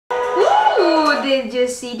Did you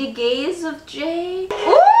see the gaze of Jay? Ooh!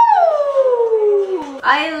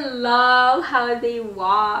 I love how they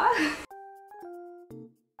walk.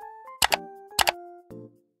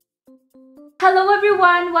 Hello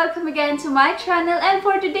everyone! Welcome again to my channel, and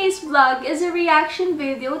for today's vlog is a reaction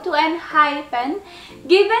video to Enhypen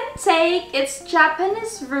Give and Take, its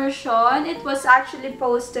Japanese version. It was actually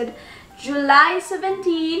posted July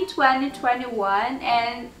 17, 2021,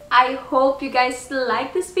 and I hope you guys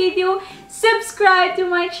like this video. Subscribe to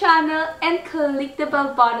my channel and click the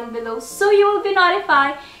bell button below so you will be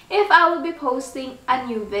notified if I will be posting a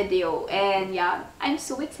new video. And yeah, I'm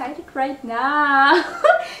so excited right now.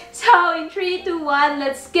 So in 3, 2, 1,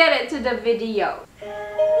 let's get into the video.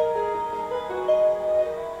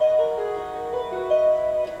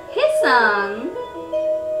 His song.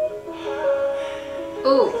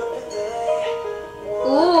 Oh.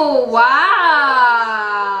 Oh, wow!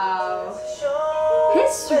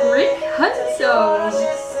 He's really handsome!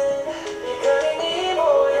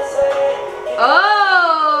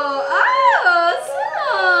 Oh! Oh! So!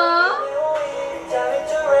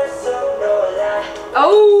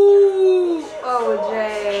 Oh! Oh,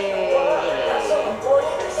 Jay!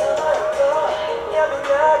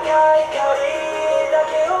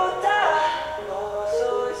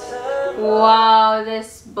 Wow,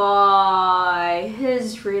 this boy,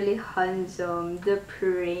 he's really handsome, the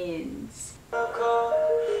prince. Ooh!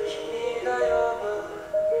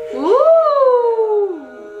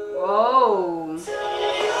 Whoa! Ooh,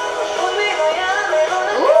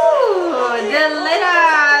 the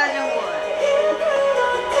little one.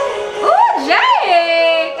 Ooh,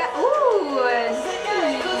 Jake! Ooh!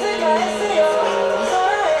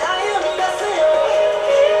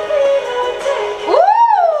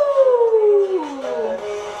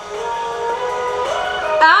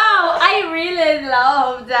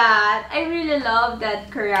 Love that. I really love that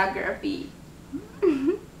choreography.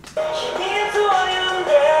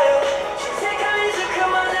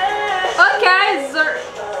 Okay, sir.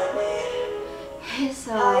 You're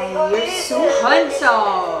so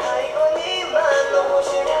handsome.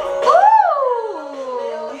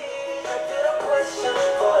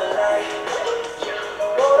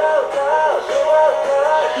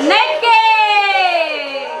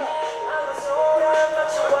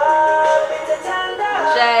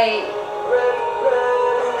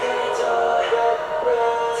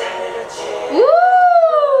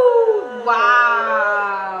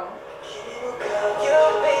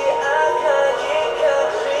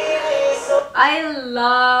 I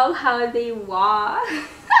love how they walk.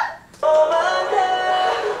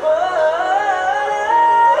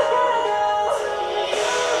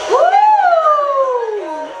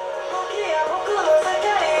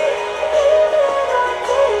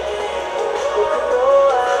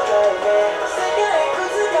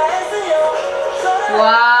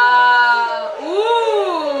 Wow!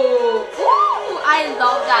 Ooh! Ooh! I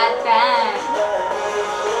love that dance.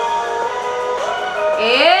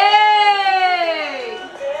 Yeah.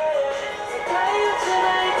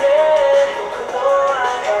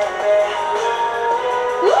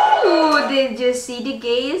 Did you see the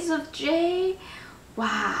gaze of Jay?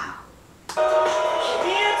 Wow!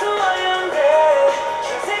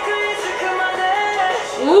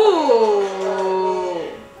 Ooh!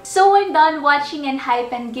 So I'm done watching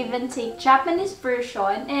Enhypen Give and Take Japanese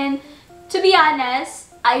version, and to be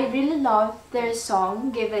honest, I really love their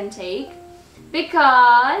song Give and Take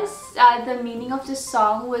because the meaning of the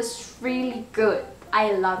song was really good.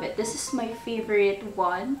 I love it. This is my favorite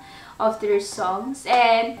one of their songs,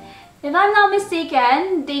 and if I'm not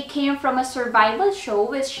mistaken, they came from a survival show,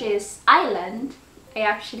 which is Island. I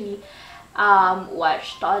actually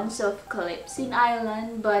watched tons of clips in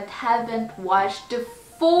Island, but haven't watched the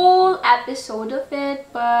full episode of it.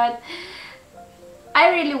 But I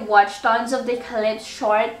really watched tons of the clips,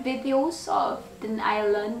 short videos of the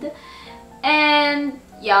Island. And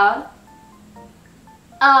yeah,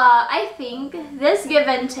 I think this Give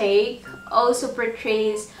and Take also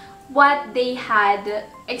portrays what they had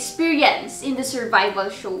experienced in the survival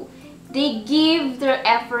show. They give their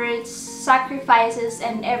efforts, sacrifices,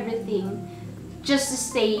 and everything just to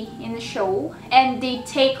stay in the show, and they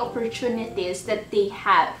take opportunities that they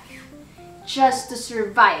have just to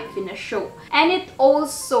survive in a show. And it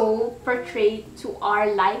also portrayed to our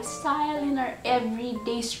lifestyle, in our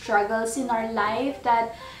everyday struggles in our life,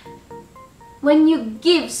 that when you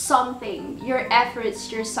give something, your efforts,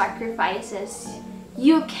 your sacrifices,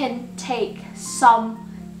 you can take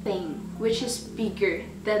something which is bigger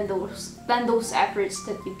than those efforts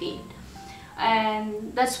that you gave.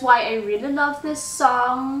 and that's why I really love this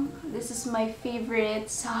song. This is my favorite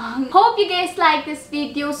song. Hope you guys like this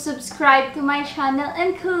video. Subscribe to my channel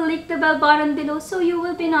and click the bell button below so you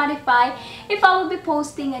will be notified if I will be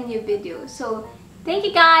posting a new video. So thank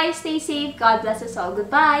you guys, stay safe, God bless us all,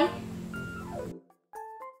 goodbye.